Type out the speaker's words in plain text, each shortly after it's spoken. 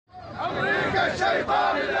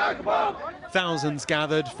Thousands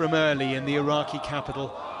gathered from early in the Iraqi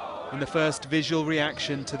capital in the first visual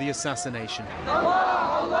reaction to the assassination.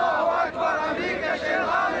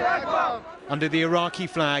 Under the Iraqi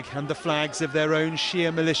flag and the flags of their own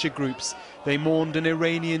Shia militia groups, they mourned an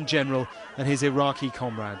Iranian general and his Iraqi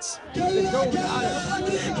comrades.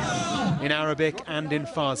 In Arabic and in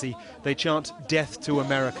Farsi, they chant "Death to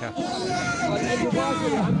America."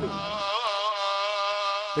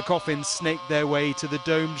 The coffins snaked their way to the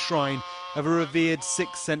domed shrine of a revered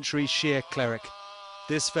 6th century Shia cleric.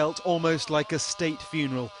 This felt almost like a state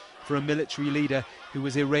funeral for a military leader who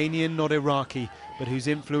was Iranian, not Iraqi, but whose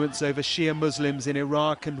influence over Shia Muslims in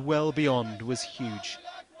Iraq and well beyond was huge.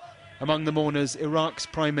 Among the mourners, Iraq's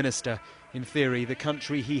Prime Minister. In theory, the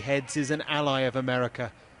country he heads is an ally of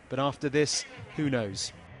America, but after this, who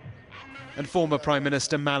knows? And former Prime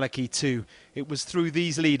Minister Maliki too. It was through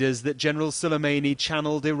these leaders that General Soleimani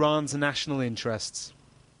channeled Iran's national interests.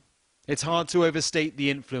 It's hard to overstate the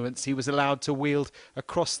influence he was allowed to wield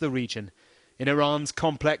across the region. In Iran's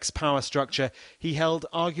complex power structure, he held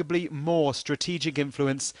arguably more strategic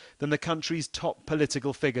influence than the country's top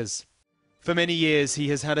political figures. For many years, he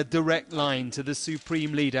has had a direct line to the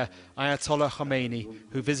supreme leader, Ayatollah Khomeini,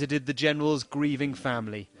 who visited the general's grieving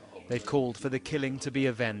family. They've called for the killing to be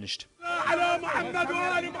avenged.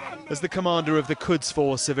 As the commander of the Quds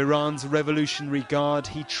force of Iran's Revolutionary Guard,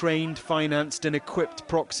 he trained, financed and equipped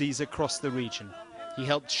proxies across the region. He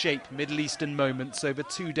helped shape Middle Eastern moments over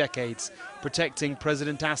 2 decades, protecting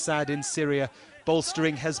President Assad in Syria,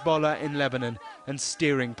 bolstering Hezbollah in Lebanon and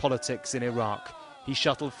steering politics in Iraq. He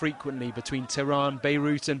shuttled frequently between Tehran,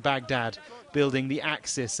 Beirut and Baghdad, building the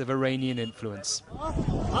axis of Iranian influence.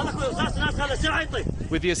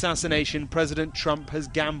 With the assassination, President Trump has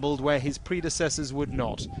gambled where his predecessors would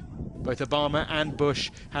not. Both Obama and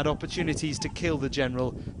Bush had opportunities to kill the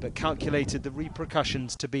general, but calculated the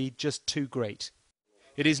repercussions to be just too great.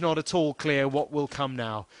 It is not at all clear what will come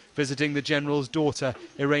now. Visiting the general's daughter,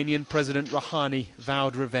 Iranian President Rouhani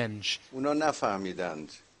vowed revenge.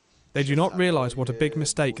 They do not realize what a big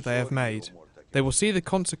mistake they have made. They will see the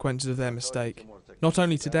consequences of their mistake, not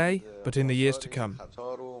only today, but in the years to come.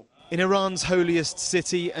 In Iran's holiest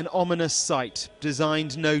city, an ominous sight,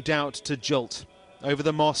 designed no doubt to jolt. Over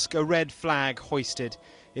the mosque, a red flag hoisted.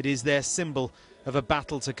 It is their symbol of a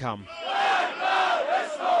battle to come.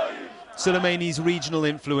 Soleimani's regional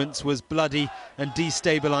influence was bloody and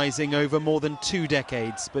destabilizing over more than 2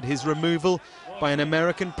 decades, but his removal by an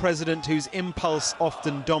American president whose impulse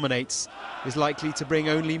often dominates is likely to bring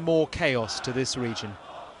only more chaos to this region.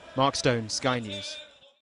 Mark Stone, Sky News.